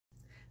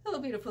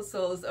Hello, beautiful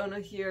souls.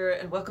 Ona here,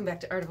 and welcome back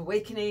to Art of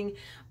Awakening.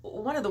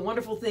 One of the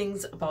wonderful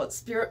things about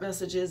spirit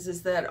messages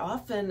is that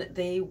often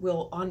they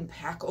will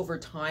unpack over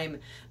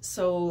time,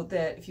 so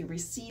that if you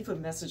receive a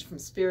message from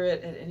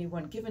spirit at any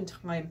one given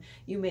time,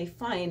 you may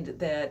find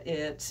that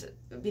it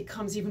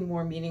becomes even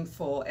more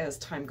meaningful as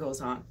time goes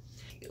on.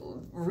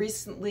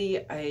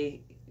 Recently,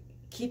 I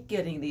keep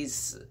getting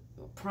these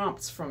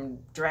prompts from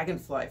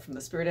Dragonfly, from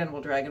the spirit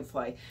animal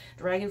Dragonfly.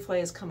 Dragonfly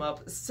has come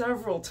up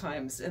several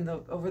times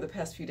over the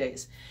past few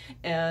days,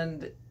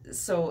 and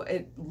so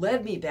it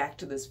led me back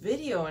to this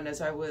video. And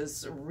as I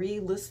was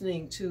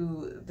re-listening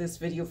to this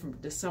video from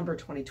December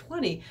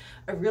 2020,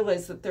 I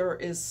realized that there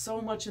is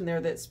so much in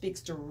there that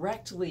speaks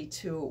directly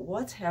to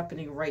what's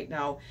happening right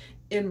now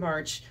in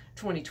March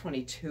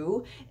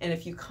 2022. And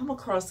if you come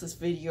across this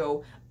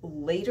video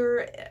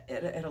later,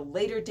 at a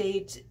later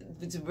date,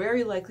 it's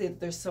very likely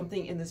that there's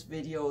something in this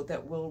video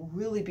that will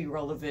really be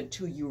relevant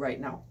to you right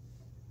now.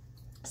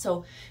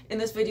 So in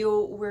this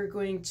video, we're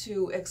going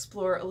to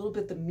explore a little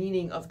bit the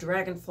meaning of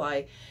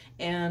Dragonfly,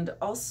 and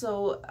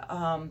also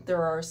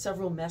there are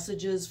several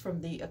messages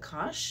from the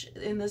Akashic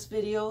in this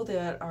video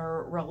that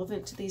are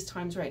relevant to these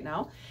times right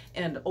now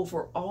and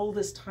overall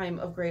this time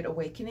of Great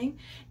Awakening.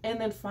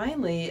 And then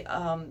finally,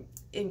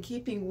 in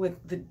keeping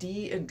with the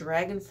D in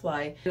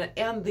Dragonfly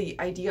and the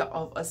idea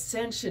of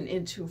ascension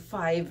into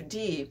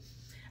 5D,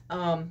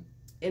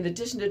 in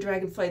addition to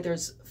Dragonfly,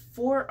 there's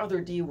 4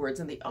 other D words,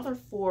 and the other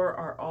 4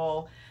 are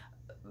all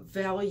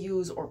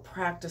values or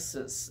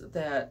practices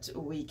that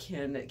we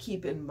can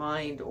keep in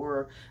mind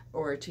or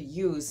to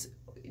use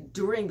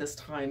during this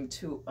time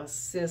to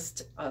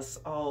assist us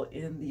all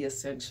in the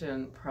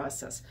ascension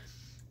process.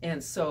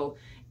 And so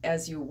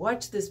as you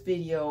watch this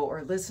video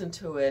or listen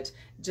to it,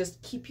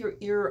 just keep your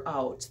ear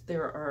out.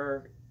 There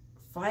are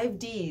 5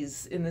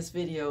 Ds in this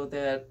video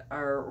that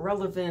are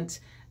relevant,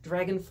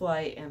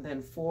 Dragonfly, and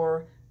then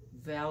 4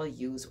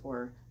 values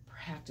or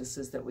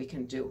practices that we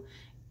can do.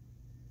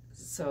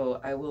 So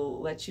I will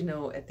let you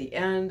know at the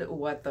end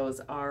what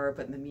those are,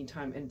 but in the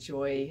meantime,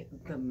 enjoy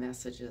the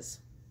messages.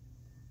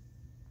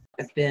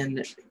 I've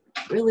been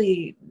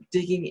really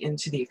digging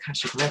into the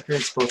Akashic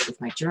records, both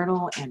with my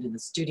journal and in the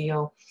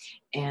studio,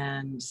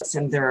 and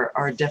there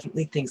are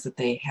definitely things that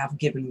they have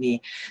given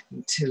me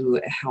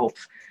to help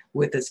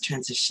with this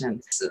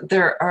transition. So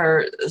there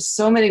are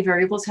so many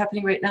variables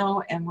happening right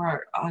now, and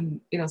we're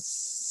on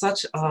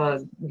such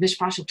a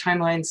mishmash of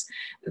timelines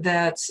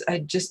that I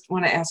just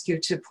want to ask you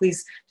to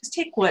please just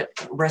take what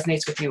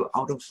resonates with you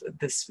out of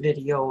this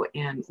video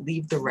and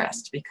leave the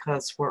rest,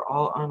 because we're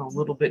all on a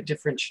little bit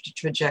different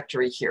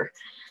trajectory here,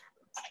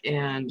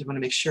 and I want to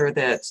make sure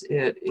that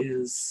it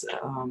is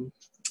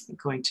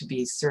going to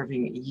be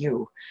serving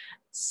you.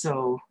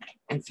 So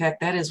in fact,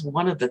 that is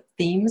one of the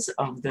themes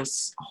of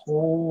this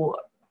whole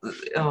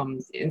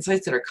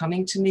insights that are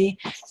coming to me,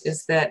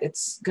 is that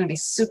it's going to be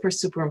super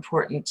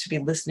important to be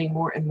listening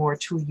more and more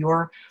to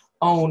your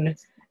own,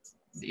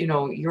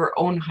 your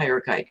own higher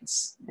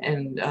guidance,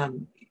 and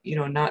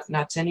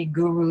not to any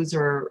gurus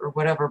or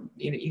whatever.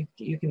 You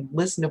can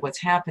listen to what's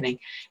happening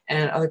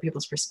and other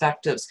people's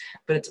perspectives,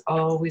 but it's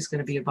always going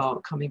to be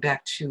about coming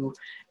back to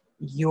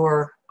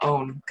your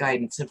own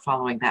guidance and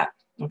following that.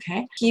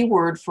 Okay, key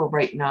word for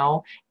right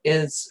now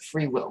is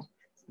free will.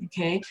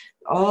 Okay,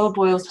 all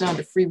boils down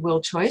to free will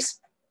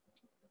choice.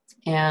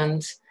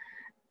 And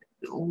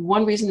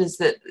one reason is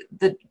that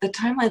the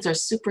timelines are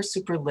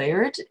super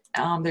layered.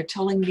 They're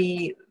telling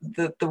me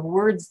that the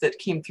words that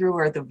came through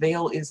are the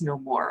veil is no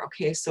more.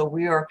 Okay, so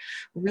we are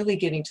really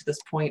getting to this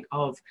point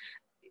of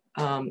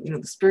the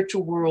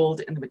spiritual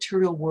world and the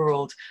material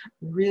world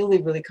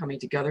really coming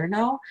together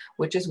now,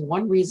 which is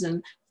one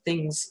reason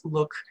things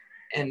look,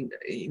 and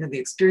the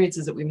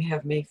experiences that we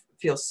may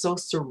feel so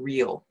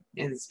surreal,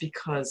 is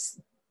because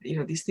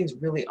these things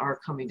really are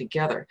coming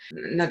together.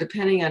 Now,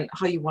 depending on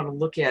how you want to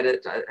look at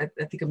it, I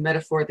think a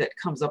metaphor that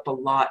comes up a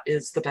lot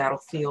is the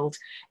battlefield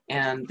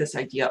and this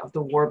idea of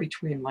the war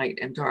between light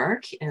and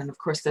dark. And of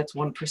course, that's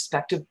one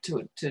perspective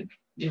to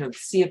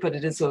see it, but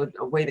it is a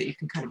way that you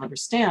can kind of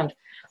understand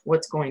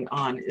what's going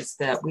on, is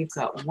that we've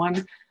got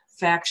one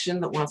faction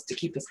that wants to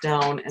keep us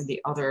down, and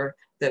the other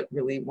that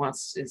really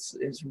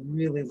is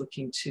really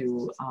looking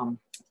to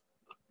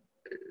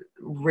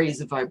raise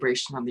a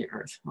vibration on the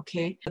earth.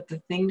 Okay, but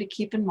the thing to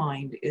keep in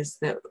mind is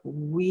that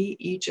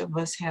each of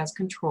us has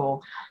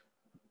control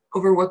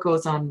over what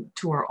goes on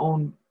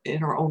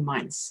in our own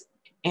minds,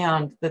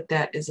 and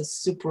that is a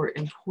super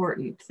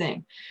important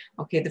thing.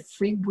 Okay, the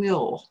free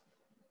will,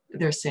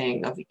 they're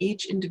saying, of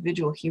each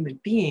individual human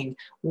being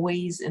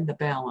weighs in the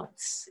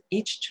balance.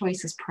 Each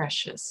choice is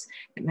precious.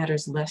 It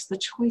matters less the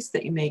choice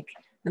that you make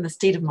than the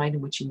state of mind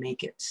in which you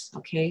make it.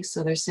 Okay,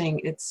 so they're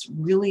saying it's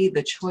really,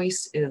 the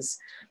choice is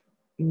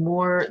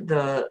more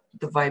the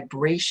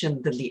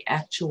vibration than the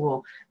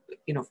actual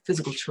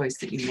physical choice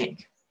that you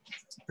make,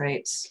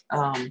 right?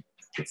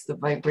 It's the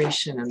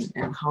vibration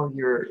and how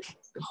you're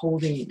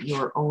holding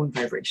your own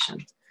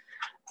vibration,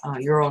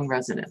 your own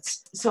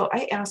resonance. So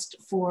I asked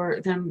for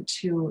them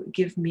to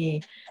give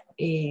me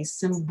a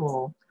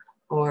symbol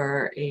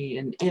or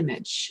an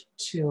image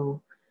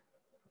to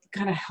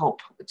kind of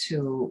help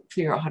to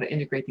figure out how to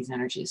integrate these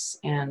energies.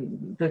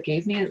 And they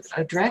gave me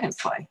a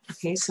dragonfly.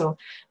 Okay, so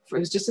it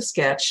was just a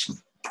sketch.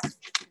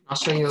 I'll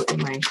show you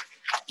in my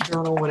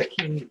journal what it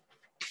came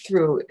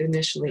through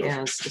initially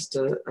as just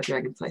a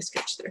dragonfly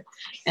sketch there.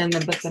 And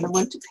then, but then I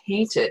went to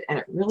paint it, and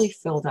it really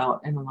filled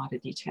out in a lot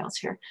of details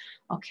here.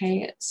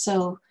 Okay,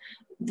 so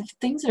the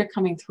things that are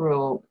coming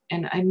through,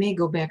 and I may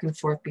go back and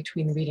forth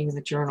between reading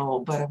the journal,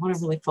 but I want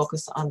to really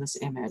focus on this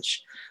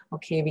image,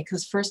 okay?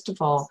 Because first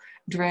of all,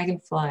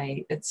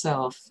 dragonfly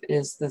itself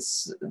is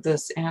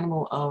this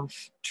animal of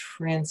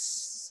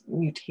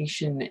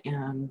transmutation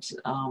and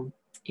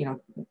you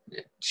know,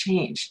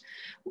 change.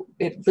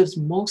 It lives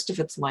most of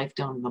its life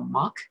down in the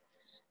muck,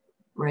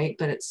 right?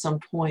 But at some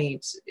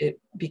point, it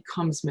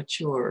becomes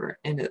mature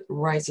and it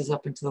rises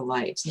up into the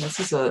light. And this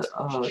is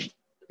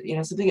you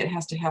know, something that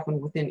has to happen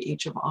within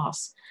each of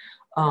us.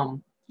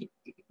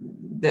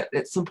 That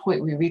at some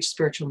point we reach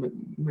spiritual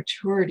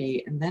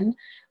maturity, and then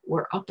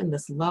we're up in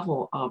this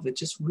level of it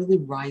just really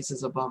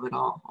rises above it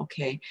all,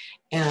 okay?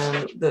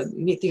 And the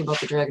neat thing about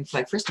the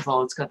dragonfly, first of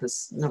all, it's got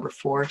this number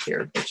 4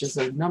 here, which is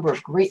a number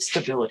of great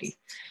stability.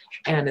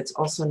 And it's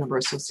also a number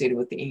associated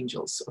with the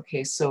angels,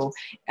 okay? So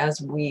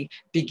as we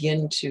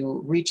begin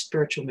to reach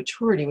spiritual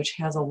maturity, which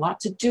has a lot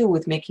to do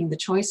with making the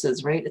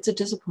choices, right? It's a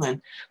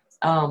discipline.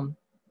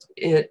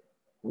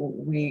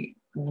 We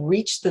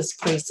reach this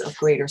place of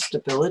greater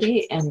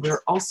stability, and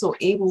we're also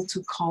able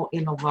to call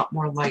in a lot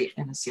more light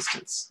and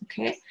assistance,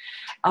 okay?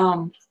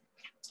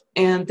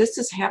 And this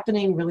is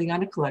happening really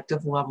on a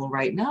collective level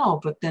right now,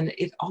 but then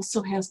it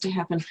also has to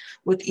happen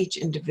with each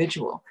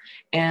individual.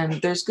 And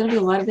there's going to be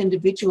a lot of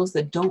individuals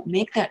that don't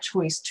make that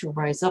choice to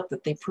rise up,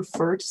 that they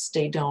prefer to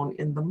stay down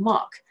in the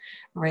muck,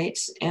 right?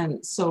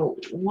 And so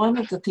one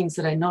of the things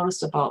that I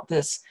noticed about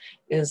this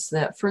is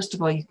that, first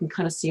of all, you can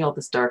kind of see all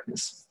this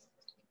darkness,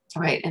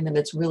 right? And then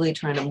it's really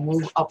trying to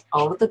move up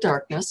out of the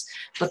darkness,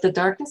 but the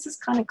darkness is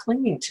kind of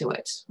clinging to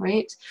it,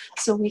 right?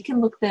 So we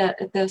can look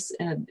at this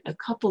in a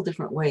couple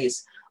different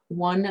ways.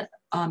 One,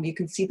 you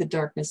can see the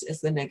darkness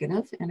as the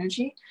negative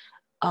energy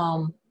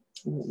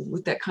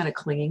with that kind of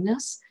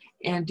clinginess.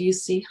 And do you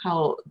see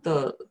how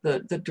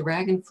the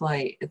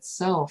dragonfly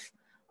itself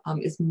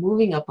is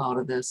moving up out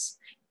of this?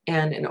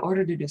 And in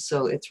order to do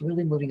so, it's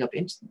really moving up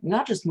into,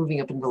 not just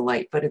moving up into the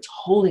light, but it's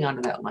holding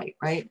onto that light,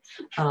 right?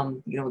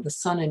 You know, the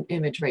sun and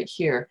image right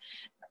here.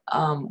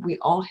 We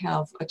all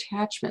have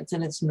attachments,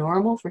 and it's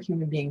normal for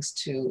human beings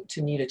to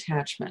need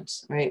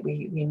attachment, right?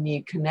 We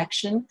need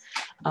connection.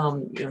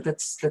 You know,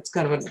 that's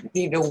kind of a,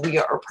 you know, we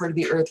are part of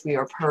the earth, we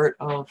are part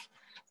of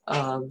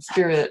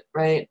spirit,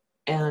 right?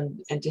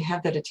 And to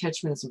have that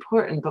attachment is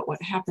important. But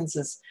what happens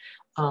is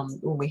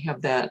when we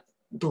have that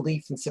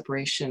belief in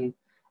separation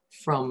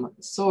from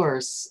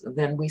source,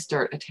 then we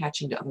start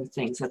attaching to other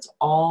things. That's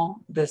all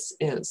this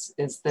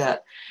is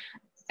that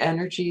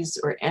energies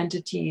or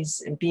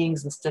entities and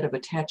beings, instead of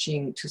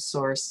attaching to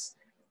source,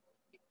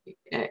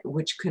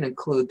 which can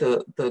include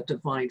the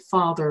divine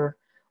father,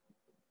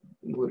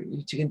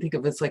 which you can think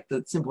of as like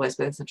the symbolized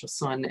by the essential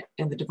sun,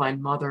 and the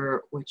divine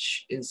mother,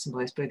 which is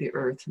symbolized by the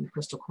earth and the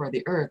crystal core of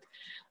the earth.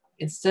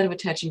 Instead of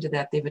attaching to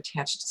that, they've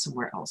attached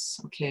somewhere else,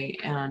 okay?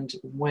 And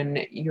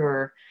when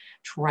you're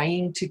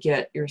trying to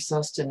get your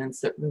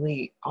sustenance that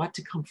really ought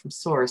to come from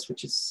source,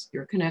 which is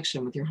your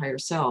connection with your higher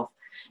self,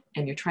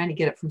 and you're trying to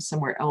get it from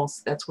somewhere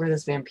else, that's where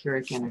this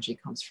vampiric energy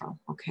comes from,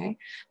 okay?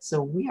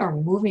 So we are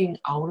moving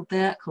out of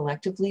that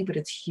collectively, but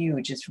it's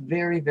huge. It's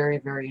very, very,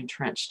 very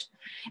entrenched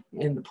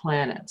in the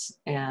planet.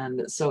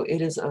 And so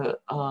it is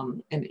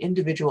an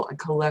individual and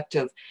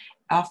collective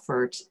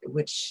effort,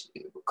 which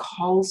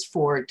calls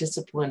for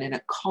discipline, and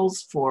it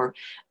calls for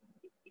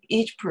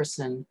each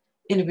person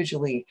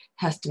individually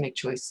has to make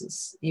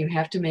choices. You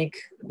have to make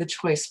the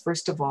choice,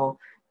 first of all,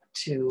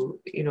 to,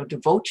 you know,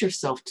 devote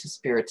yourself to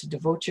spirit, to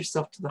devote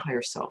yourself to the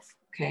higher self,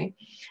 okay?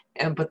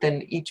 And but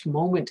then each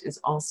moment is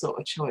also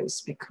a choice,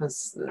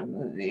 because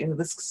you know,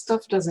 this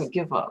stuff doesn't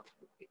give up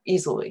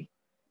easily,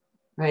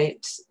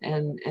 right?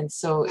 And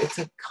so it's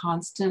a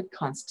constant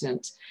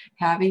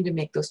having to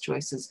make those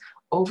choices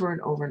over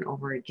and over and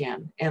over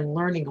again, and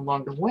learning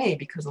along the way,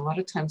 because a lot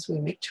of times we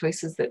make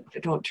choices that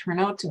don't turn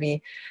out to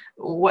be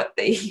what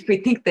we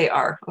think they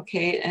are,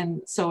 okay?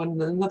 And so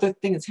another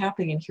thing that's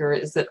happening in here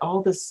is that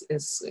all this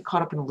is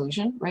caught up in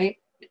illusion, right?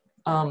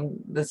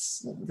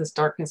 This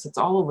darkness, it's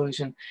all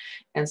illusion.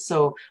 And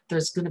so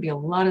there's going to be a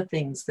lot of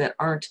things that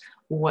aren't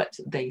what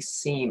they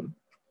seem.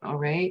 All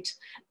right,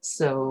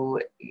 so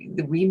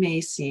we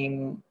may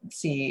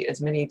see as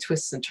many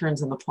twists and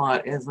turns in the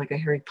plot as like a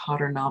Harry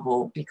Potter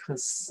novel,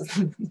 because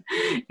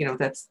you know,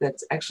 that's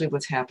actually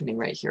what's happening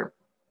right here.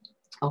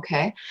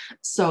 Okay,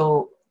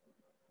 so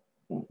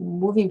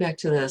moving back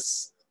to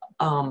this,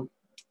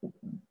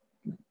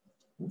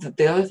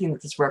 the other thing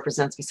that this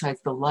represents besides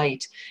the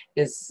light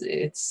is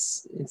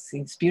it's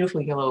these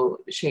beautiful yellow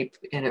shape,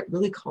 and it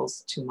really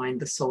calls to mind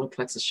the solar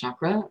plexus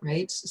chakra,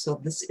 right? So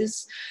this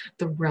is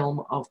the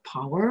realm of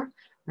power,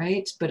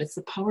 right? But it's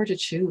the power to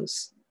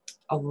choose.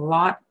 A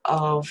lot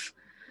of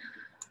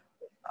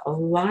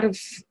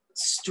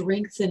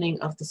strengthening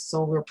of the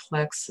solar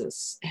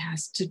plexus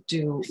has to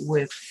do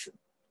with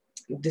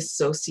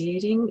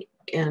dissociating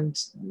and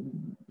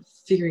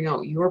figuring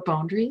out your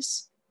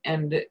boundaries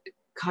and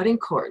cutting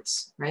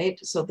cords, right?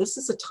 So this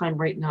is a time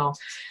right now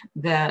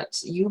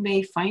that you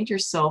may find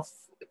yourself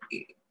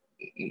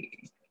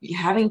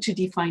having to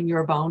define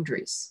your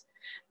boundaries.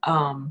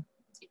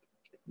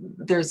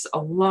 There's a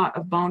lot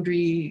of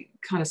boundary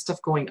kind of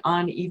stuff going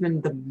on. Even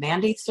the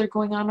mandates that are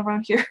going on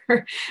around here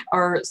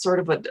are sort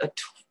of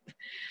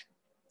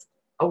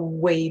a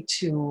way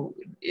to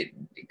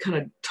kind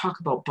of talk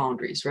about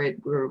boundaries, right?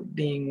 We're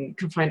being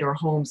confined to our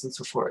homes and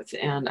so forth.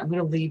 And I'm going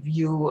to leave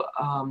you,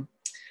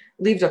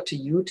 leave it up to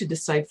you to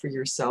decide for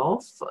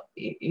yourself,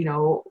 you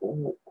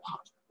know,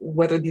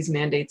 whether these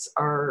mandates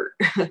are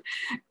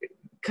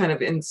kind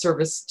of in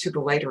service to the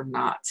light or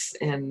not.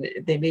 And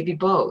they may be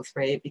both,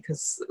 right?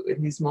 Because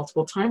in these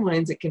multiple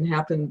timelines, it can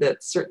happen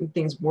that certain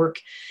things work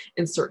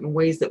in certain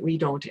ways that we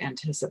don't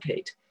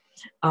anticipate.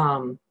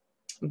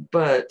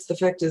 But the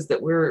fact is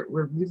that we're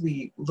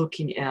really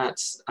looking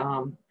at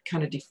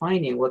kind of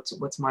defining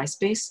what's my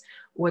space,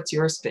 what's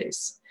your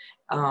space.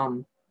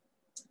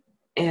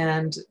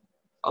 And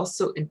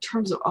also in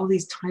terms of all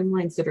these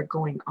timelines that are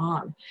going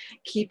on,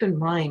 keep in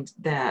mind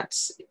that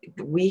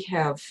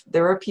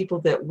there are people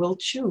that will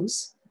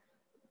choose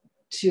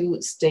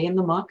to stay in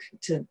the muck,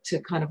 to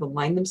kind of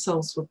align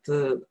themselves with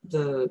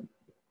the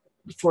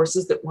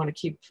forces that want to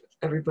keep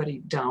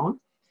everybody down,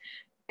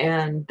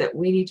 and that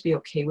we need to be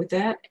okay with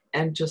that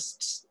and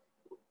just,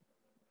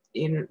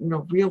 you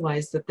know,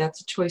 realize that that's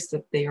a choice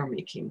that they are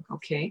making,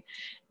 okay?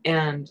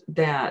 And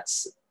that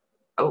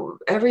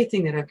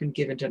everything that I've been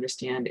given to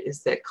understand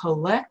is that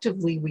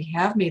collectively we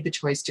have made the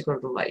choice to go to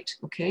the light,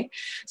 okay?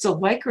 So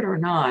like it or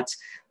not,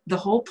 the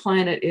whole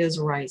planet is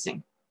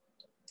rising,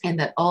 and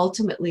that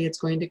ultimately it's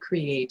going to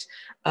create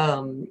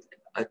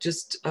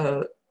just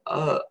a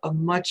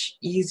much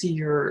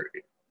easier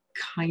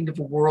kind of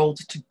world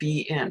to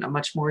be in, a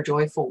much more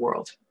joyful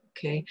world,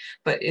 okay?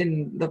 But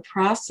in the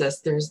process,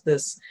 there's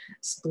this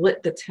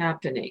split that's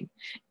happening,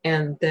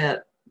 and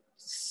that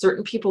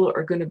certain people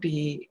are going to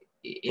be,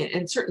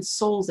 and certain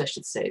souls, I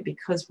should say,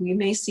 because we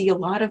may see a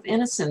lot of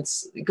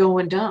innocence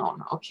going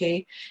down,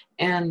 okay?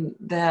 And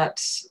that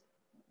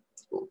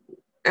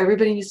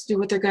everybody needs to do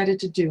what they're guided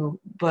to do.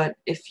 But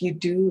if you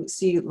do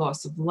see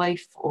loss of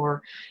life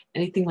or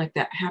anything like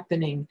that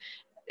happening,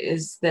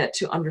 is that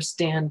to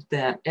understand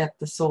that at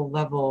the soul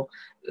level,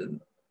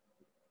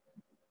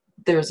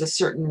 there's a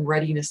certain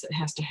readiness that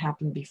has to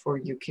happen before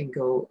you can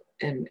go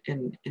and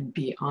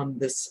be on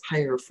this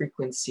higher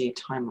frequency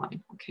timeline,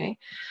 okay?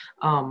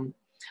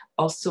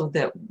 Also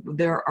that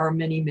there are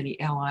many, many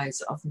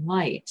allies of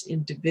light,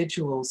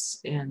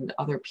 individuals and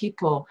other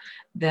people,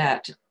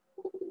 that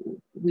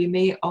we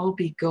may all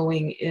be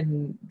going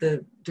in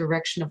the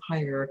direction of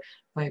higher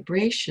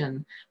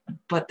vibration,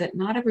 but that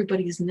not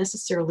everybody is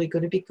necessarily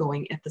going to be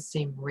going at the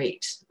same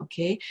rate,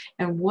 okay?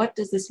 And what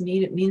does this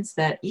mean? It means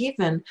that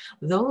even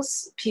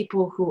those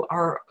people who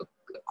are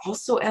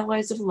also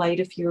allies of light,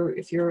 if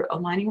you're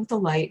aligning with the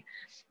light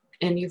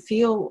and you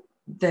feel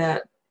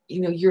that,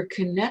 you know, you're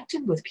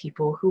connected with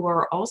people who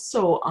are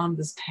also on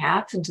this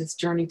path and this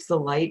journey to the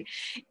light,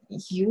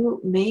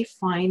 you may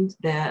find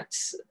that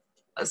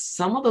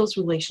some of those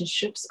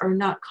relationships are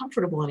not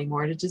comfortable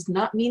anymore. It does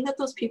not mean that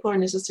those people are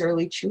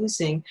necessarily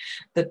choosing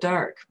the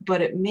dark,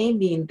 but it may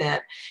mean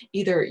that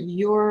either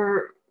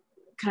your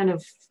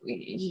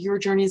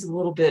journey is a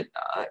little bit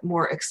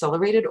more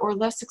accelerated or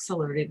less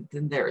accelerated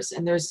than theirs.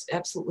 And there's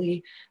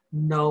absolutely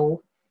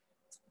no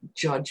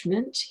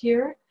judgment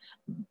here.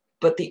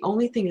 But the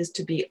only thing is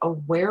to be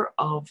aware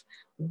of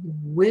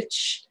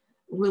which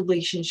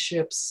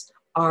relationships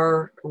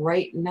are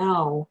right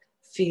now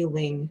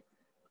feeling,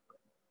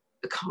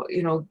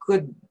 you know,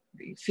 good,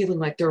 feeling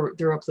like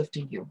they're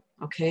uplifting you,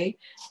 okay?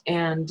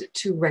 And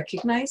to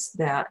recognize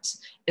that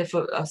if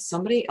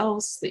somebody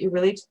else that you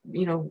relate,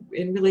 you know,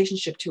 in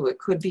relationship to, it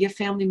could be a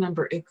family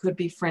member, it could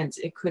be friends,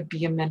 it could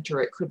be a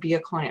mentor, it could be a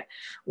client,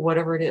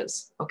 whatever it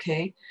is,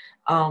 okay?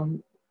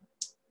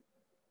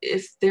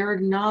 If they're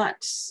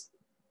not,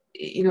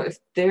 you know, if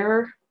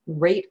their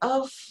rate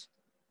of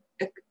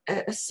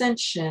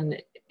ascension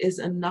is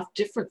enough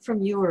different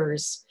from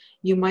yours,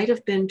 you might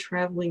have been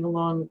traveling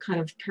along kind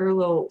of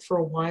parallel for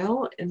a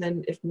while, and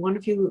then if one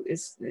of you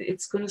is,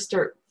 it's going to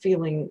start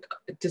feeling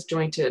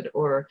disjointed,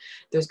 or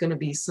there's going to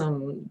be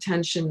some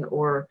tension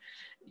or,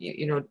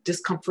 you know,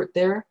 discomfort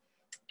there.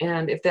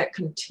 And if that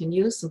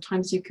continues,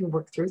 sometimes you can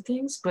work through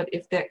things, but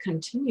if that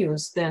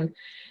continues, then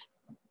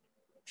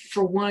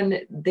for one,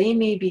 they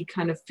may be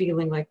kind of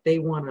feeling like they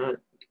want to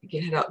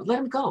get it out. Let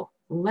them go.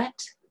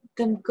 Let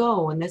them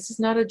go. And this is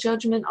not a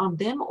judgment on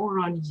them or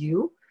on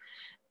you,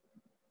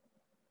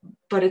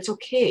 but it's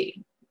okay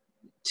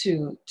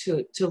to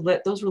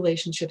let those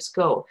relationships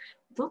go.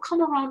 They'll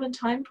come around in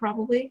time,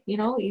 probably. You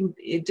know,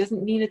 it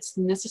doesn't mean it's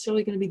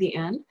necessarily going to be the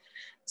end.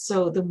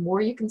 So the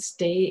more you can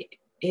stay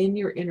in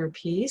your inner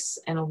peace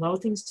and allow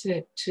things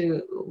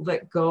to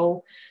let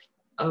go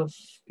of,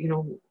 you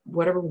know,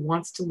 whatever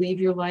wants to leave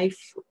your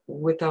life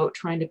without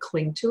trying to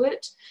cling to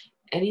it,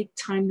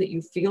 anytime that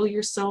you feel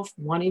yourself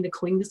wanting to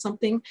cling to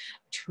something,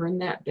 turn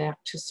that back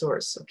to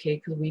source, okay?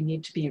 Because we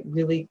need to be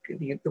really,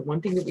 the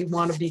one thing that we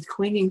want to be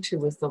clinging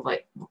to is the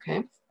light,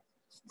 okay?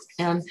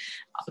 And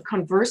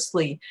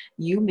conversely,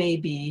 you may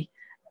be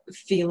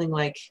feeling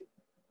like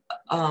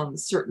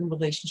certain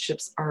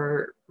relationships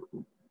are,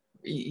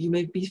 you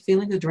may be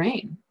feeling a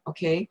drain,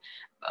 okay?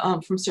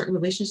 From certain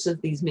relationships.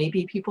 These may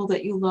be people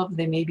that you love.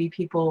 They may be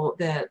people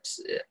that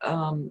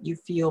you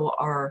feel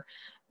are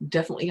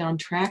definitely on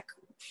track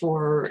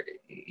for,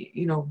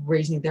 you know,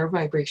 raising their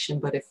vibration.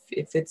 But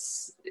if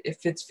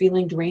it's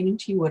feeling draining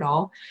to you at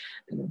all,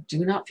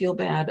 do not feel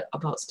bad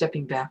about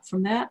stepping back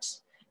from that.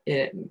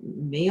 It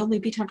may only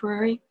be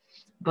temporary,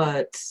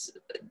 but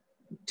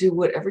do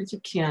whatever you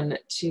can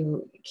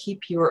to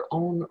keep your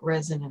own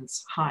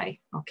resonance high,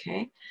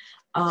 okay?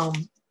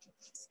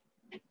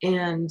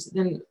 And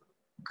then,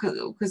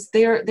 because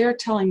they're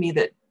telling me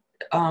that,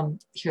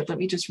 here, let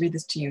me just read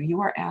this to you.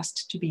 You are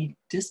asked to be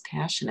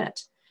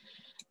dispassionate,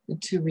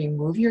 to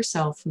remove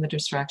yourself from the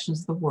distractions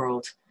of the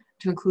world,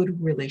 to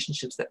include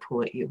relationships that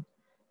pull at you.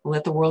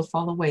 Let the world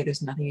fall away.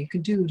 There's nothing you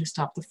can do to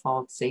stop the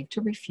fall. It's safe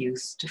to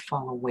refuse to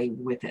fall away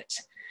with it.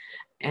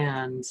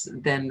 And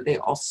then they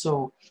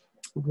also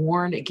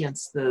warn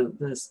against the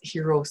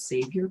hero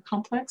savior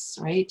complex,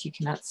 right? You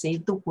cannot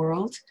save the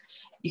world.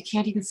 You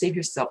can't even save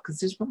yourself, because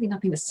there's really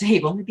nothing to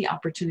save, only the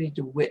opportunity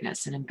to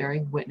witness, and in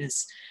bearing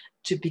witness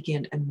to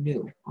begin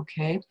anew,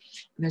 okay? And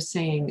they're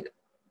saying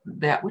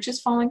that which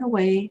is falling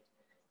away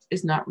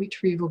is not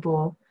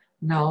retrievable.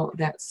 Now,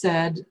 that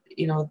said,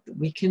 you know,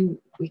 we can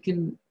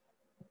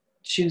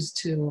choose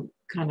to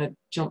kind of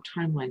jump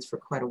timelines for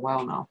quite a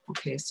while now,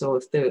 okay? So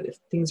if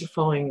things are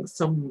falling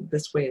some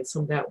this way and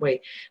some that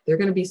way, they're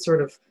going to be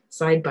sort of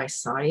side by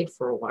side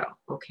for a while,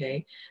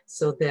 okay?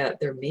 So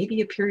that there may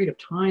be a period of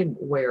time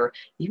where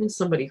even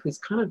somebody who's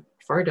kind of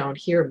far down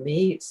here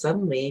may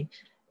suddenly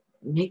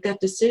make that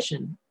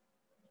decision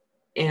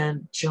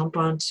and jump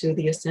onto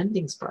the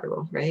ascending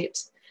spiral, right?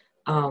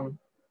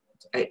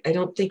 I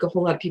don't think a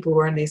whole lot of people who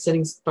are in the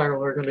ascending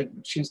spiral are going to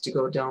choose to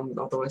go down,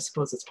 although I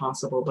suppose it's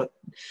possible.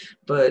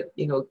 But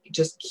you know,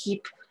 just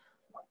keep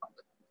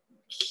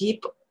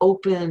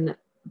open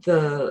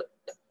the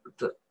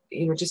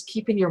you know, just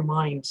keep in your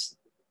mind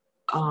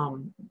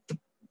the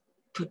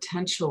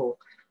potential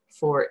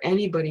for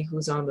anybody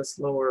who's on this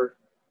lower,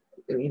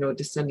 you know,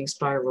 descending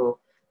spiral,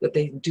 that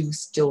they do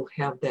still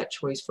have that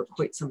choice for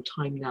quite some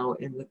time now,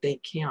 and that they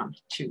can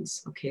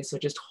choose. Okay, so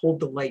just hold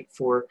the light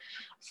for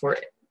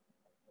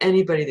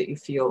anybody that you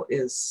feel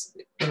is,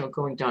 you know,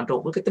 going down.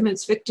 Don't look at them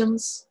as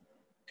victims,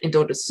 and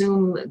don't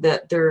assume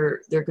that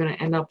they're going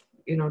to end up,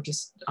 you know,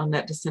 just on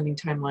that descending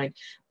timeline,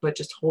 but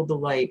just hold the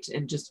light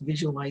and just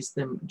visualize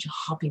them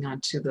hopping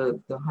onto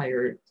the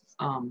higher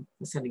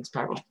ascending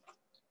spiral.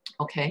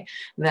 Okay,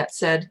 that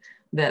said,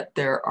 that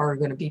there are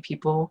going to be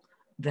people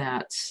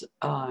that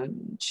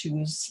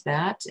choose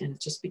that, and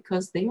it's just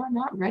because they are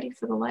not ready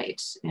for the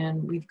light,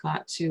 and we've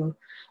got to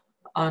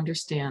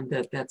understand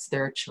that that's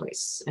their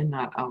choice and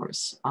not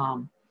ours.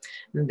 And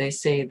they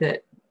say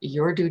that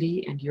your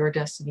duty and your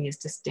destiny is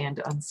to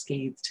stand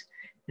unscathed,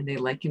 and they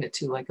liken it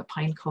to like a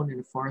pine cone in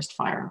a forest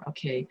fire.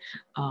 Okay,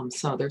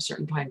 so there's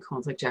certain pine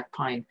cones like jack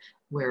pine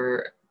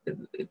where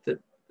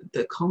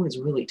the cone is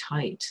really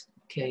tight,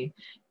 okay,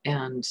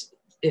 and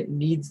it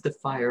needs the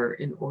fire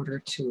in order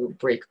to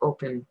break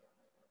open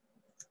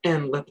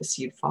and let the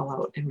seed fall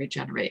out and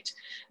regenerate.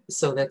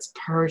 So that's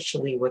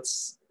partially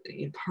what's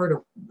part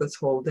of this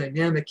whole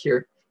dynamic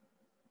here,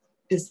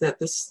 is that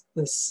this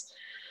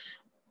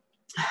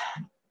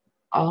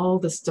all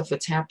the stuff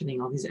that's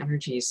happening, all these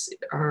energies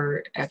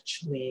are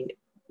actually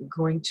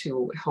going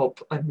to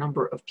help a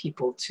number of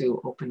people to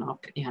open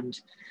up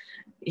and,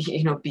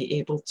 you know, be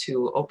able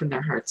to open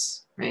their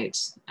hearts, right,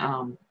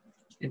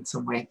 in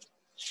some way.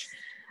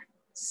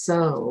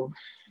 So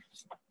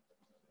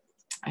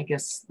I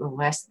guess the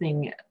last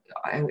thing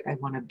I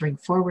want to bring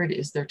forward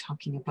is they're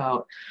talking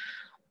about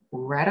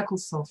radical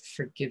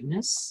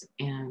self-forgiveness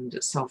and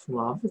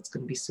self-love. It's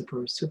going to be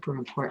super, super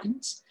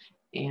important.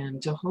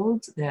 And to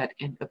hold that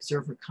in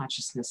observer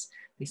consciousness,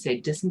 they say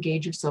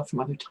disengage yourself from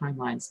other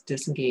timelines,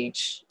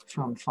 disengage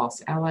from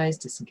false allies,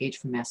 disengage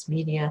from mass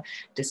media,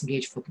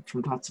 disengage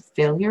from thoughts of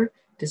failure,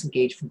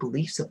 disengage from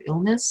beliefs of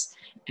illness,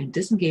 and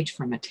disengage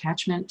from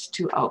attachment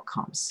to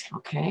outcomes,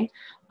 okay?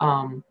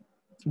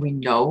 We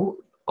know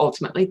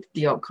ultimately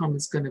the outcome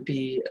is going to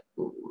be,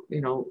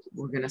 you know,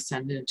 we're going to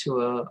send into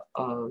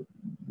a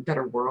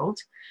better world,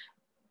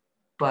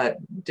 but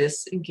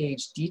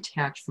disengage,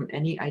 detach from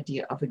any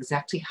idea of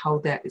exactly how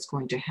that is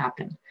going to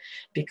happen,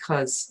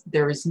 because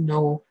there is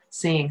no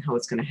saying how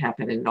it's going to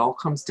happen, and it all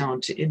comes down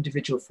to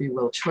individual free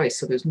will choice.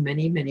 So there's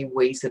many, many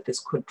ways that this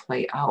could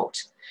play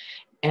out.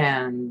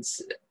 And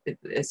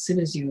as soon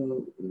as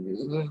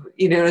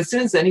as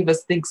soon as any of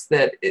us thinks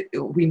that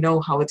we know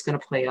how it's going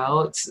to play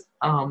out,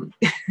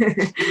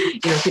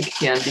 think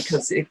again,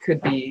 because it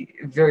could be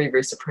very,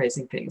 very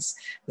surprising things.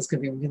 This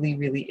could be really,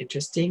 really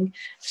interesting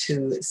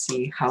to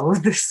see how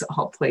this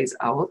all plays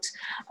out.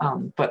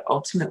 But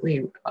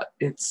ultimately,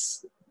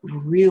 it's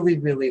really,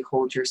 really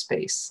hold your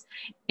space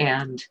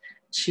and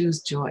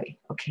choose joy,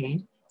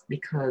 okay?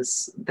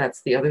 Because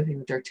that's the other thing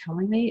that they're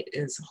telling me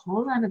is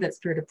hold on to that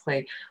spirit of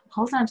play,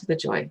 hold on to the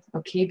joy,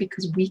 okay?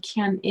 Because we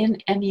can, in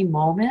any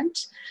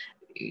moment,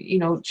 you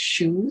know,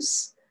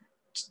 choose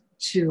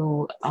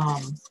to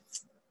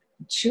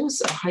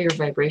choose a higher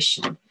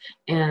vibration.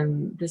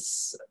 And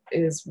this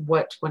is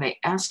what, when I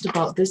asked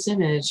about this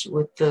image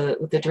with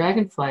the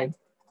dragonfly,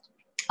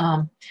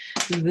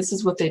 this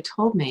is what they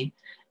told me.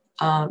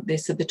 They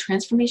said the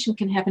transformation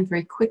can happen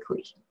very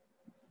quickly,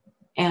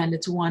 and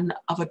it's one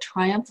of a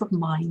triumph of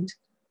mind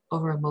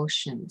over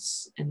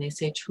emotions. And they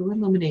say true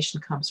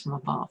illumination comes from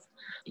above.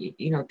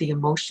 You know, the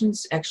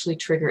emotions actually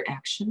trigger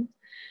action,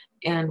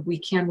 and we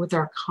can, with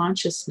our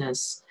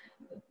consciousness,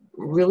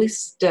 really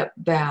step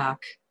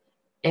back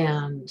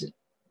and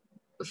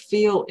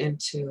feel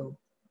into,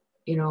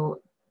 you know,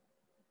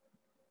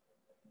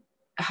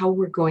 how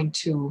we're going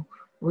to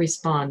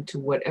respond to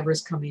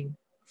whatever's coming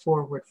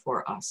forward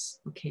for us,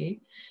 okay?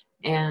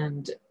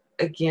 And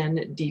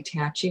again,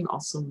 detaching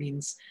also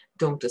means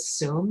don't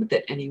assume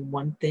that any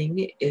one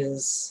thing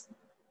is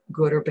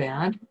good or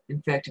bad.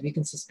 In fact, if you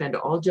can suspend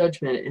all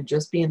judgment and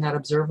just be in that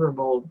observer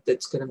mode,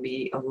 that's going to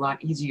be a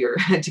lot easier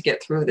to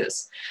get through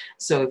this.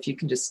 So if you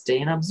can just stay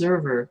an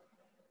observer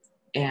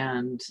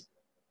and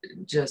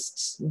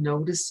just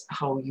notice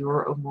how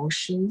your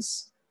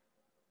emotions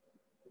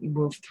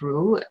move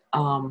through,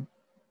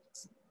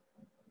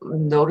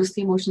 notice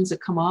the emotions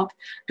that come up.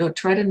 Don't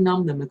try to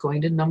numb them.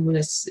 Going to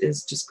numbness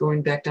is just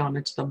going back down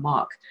into the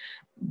muck.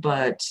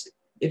 But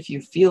if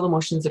you feel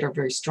emotions that are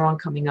very strong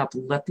coming up,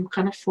 let them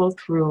kind of flow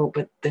through,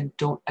 but then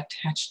don't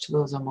attach to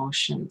those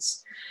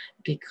emotions,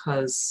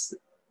 because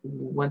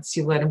once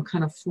you let them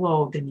kind of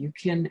flow, then you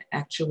can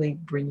actually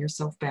bring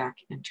yourself back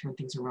and turn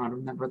things around.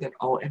 Remember that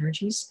all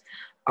energies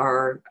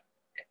are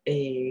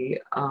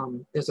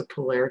there's a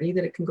polarity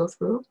that it can go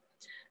through.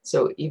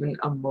 So even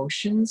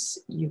emotions,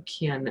 you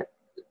can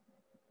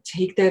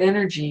take that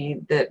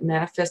energy that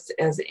manifests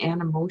as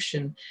an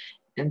emotion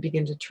and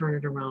begin to turn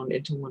it around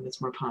into one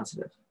that's more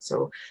positive.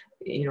 So,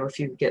 you know, if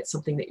you get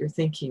something that you're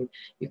thinking,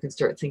 you can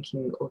start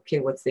thinking, okay,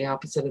 what's the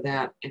opposite of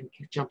that? And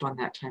jump on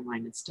that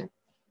timeline instead.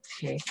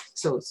 Okay,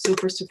 so it's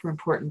super, super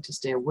important to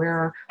stay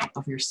aware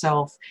of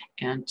yourself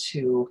and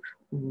to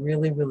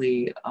really,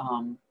 really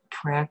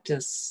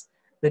practice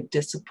the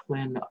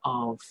discipline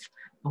of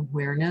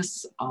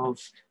awareness, of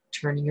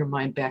turning your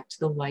mind back to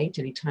the light.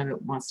 Anytime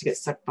it wants to get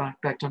sucked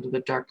back onto the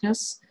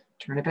darkness,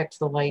 turn it back to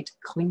the light,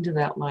 cling to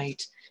that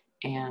light,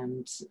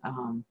 and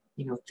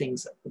you know,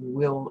 things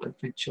will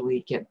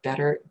eventually get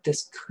better.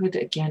 This could,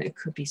 again, it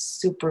could be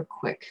super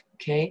quick,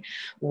 okay?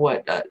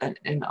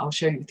 And I'll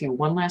share with you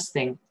one last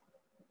thing,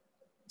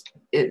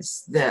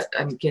 is that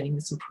I'm getting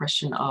this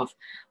impression of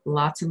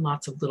lots and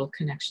lots of little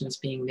connections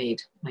being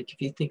made. Like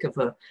if you think of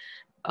a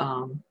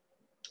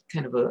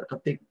kind of a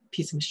big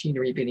piece of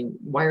machinery being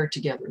wired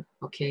together,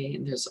 okay?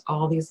 And there's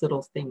all these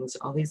little things,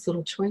 all these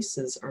little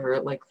choices are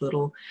like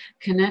little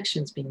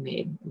connections being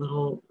made,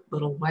 little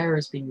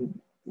wires being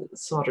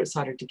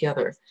soldered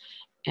together.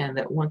 And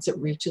that once it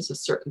reaches a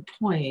certain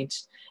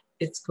point,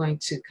 it's going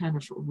to kind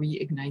of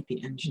reignite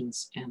the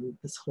engines and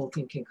this whole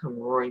thing can come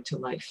roaring to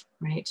life,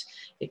 right?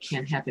 It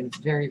can happen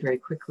very, very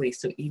quickly.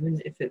 So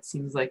even if it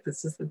seems like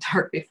this is the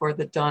dark before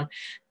the dawn,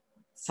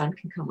 sun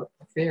can come up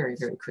very,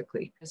 very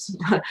quickly.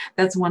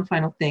 That's one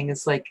final thing,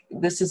 is like,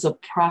 this is a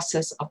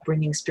process of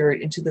bringing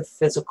spirit into the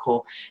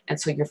physical. And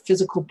so your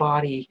physical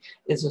body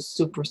is a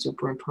super,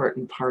 super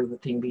important part of the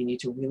thing. But you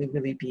need to really,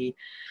 really be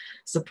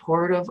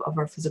supportive of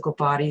our physical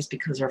bodies,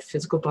 because our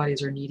physical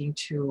bodies are needing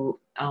to,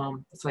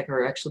 it's like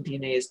our actual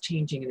DNA is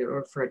changing in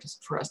order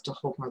for us to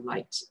hold more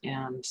light.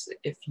 And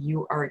if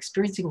you are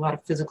experiencing a lot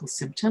of physical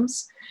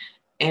symptoms,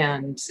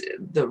 and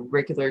the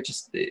regular,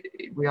 just,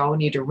 we all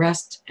need to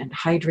rest and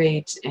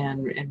hydrate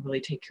and really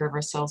take care of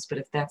ourselves. But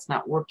if that's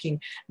not working,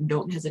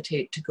 don't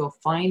hesitate to go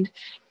find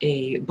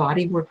a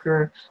body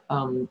worker,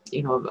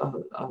 you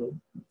know, a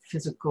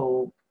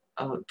physical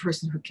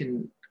person who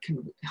can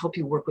help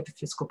you work with the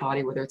physical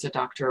body, whether it's a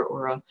doctor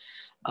or a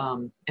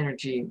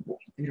energy,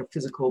 you know,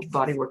 physical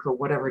body worker,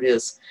 whatever it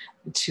is,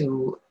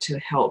 to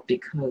help,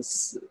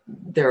 because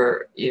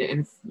they're, you know,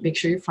 and make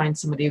sure you find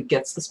somebody who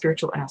gets the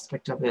spiritual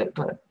aspect of it.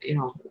 But, you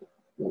know,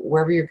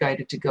 wherever you're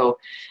guided to go,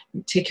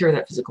 take care of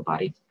that physical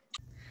body.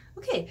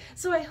 Okay,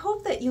 so I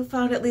hope that you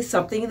found at least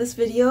something in this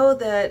video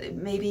that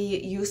may be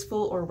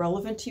useful or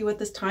relevant to you at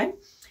this time.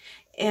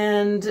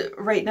 And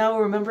right now,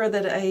 remember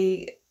that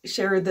I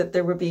shared that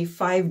there would be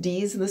 5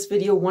 Ds in this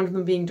video, one of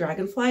them being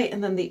Dragonfly,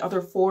 and then the other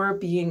 4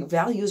 being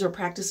values or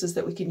practices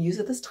that we can use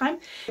at this time.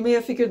 You may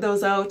have figured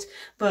those out,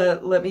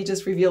 but let me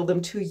just reveal them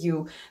to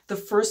you. The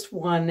first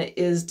one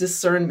is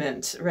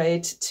discernment,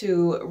 right?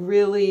 To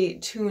really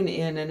tune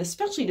in, and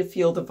especially to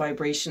feel the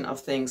vibration of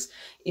things,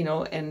 you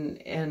know,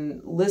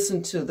 and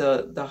listen to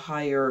the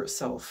higher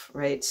self,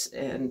 right?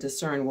 And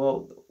discern,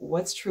 well,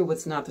 what's true,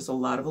 what's not. There's a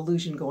lot of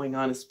illusion going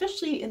on,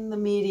 especially in the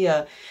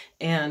media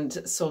and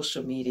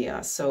social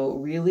media. So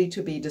really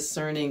to be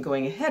discerning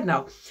going ahead.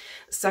 Now,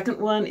 Second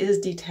one is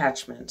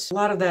detachment. A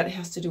lot of that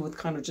has to do with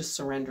kind of just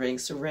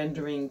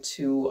surrendering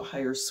to a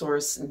higher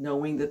source,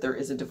 knowing that there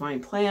is a divine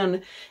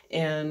plan,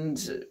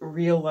 and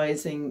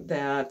realizing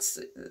that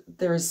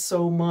there's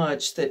so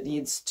much that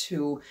needs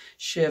to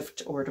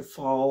shift or to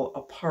fall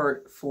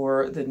apart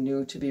for the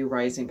new to be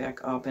rising back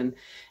up,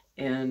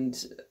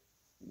 and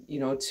you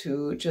know,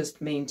 to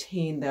just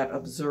maintain that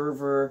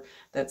observer,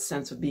 that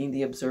sense of being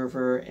the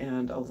observer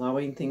and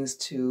allowing things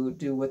to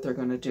do what they're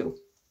going to do.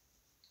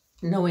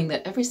 Knowing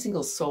that every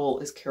single soul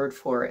is cared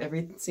for,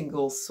 every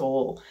single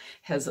soul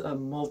has a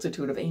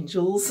multitude of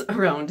angels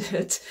around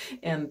it,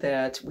 and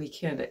that we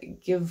can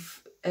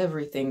give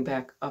everything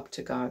back up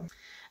to God.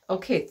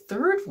 Okay,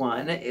 third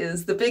one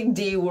is the big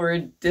D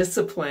word,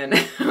 discipline.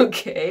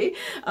 Okay,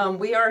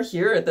 we are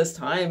here at this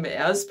time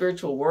as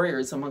spiritual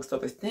warriors, amongst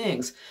other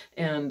things,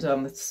 and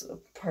it's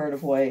part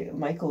of why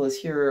Michael is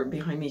here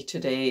behind me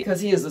today,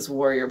 because he is this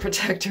warrior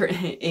protector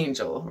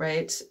angel,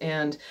 right?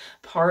 And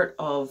part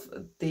of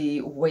the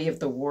way of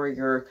the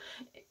warrior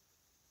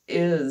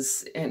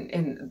is,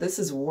 and this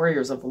is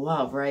warriors of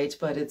love, right?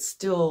 But it's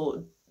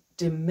still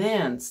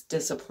demands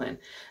discipline.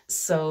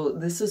 So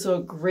this is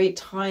a great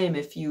time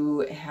if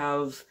you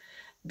have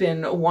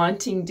been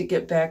wanting to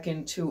get back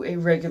into a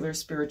regular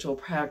spiritual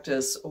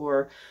practice,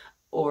 or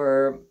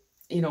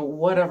you know,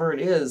 whatever it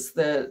is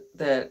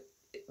that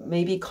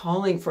may be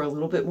calling for a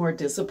little bit more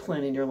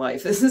discipline in your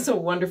life. This is a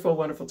wonderful,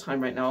 wonderful time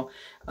right now,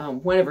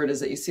 whenever it is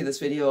that you see this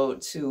video,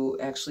 to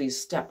actually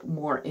step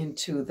more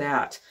into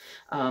that.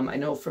 I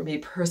know for me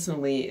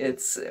personally,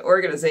 it's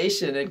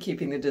organization and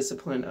keeping the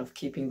discipline of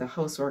keeping the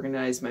house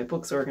organized, my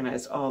books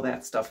organized, all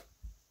that stuff.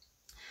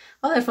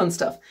 All that fun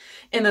stuff.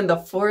 And then the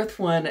fourth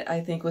one,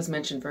 I think, was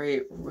mentioned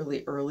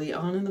really early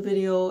on in the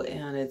video,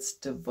 and it's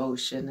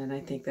devotion. And I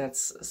think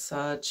that's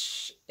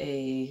such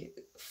a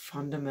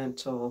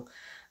fundamental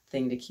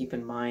thing to keep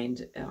in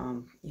mind.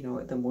 You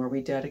know, the more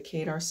we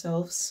dedicate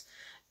ourselves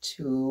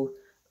to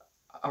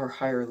our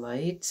higher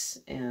light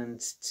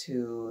and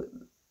to,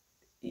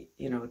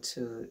 you know,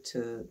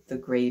 to the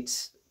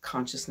great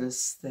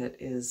consciousness that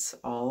is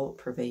all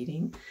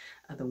pervading,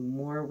 the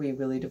more we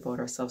really devote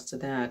ourselves to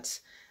that,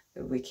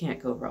 we can't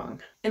go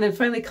wrong. And then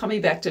finally, coming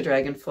back to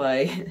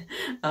Dragonfly,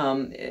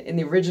 in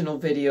the original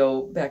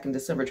video back in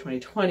December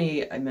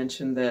 2020, I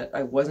mentioned that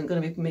I wasn't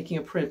going to be making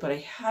a print, but I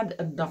had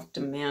enough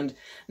demand,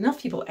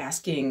 enough people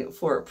asking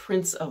for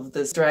prints of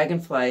this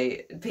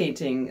Dragonfly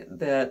painting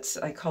that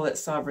I call it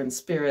Sovereign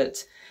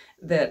Spirit,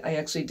 that I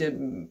actually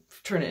did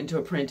turn it into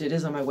a print. It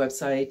is on my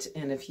website,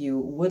 and if you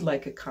would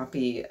like a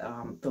copy,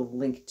 the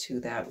link to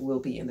that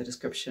will be in the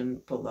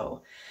description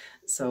below.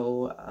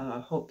 So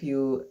hope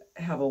you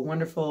have a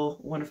wonderful,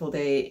 wonderful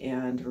day,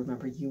 and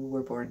remember, you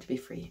were born to be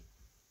free.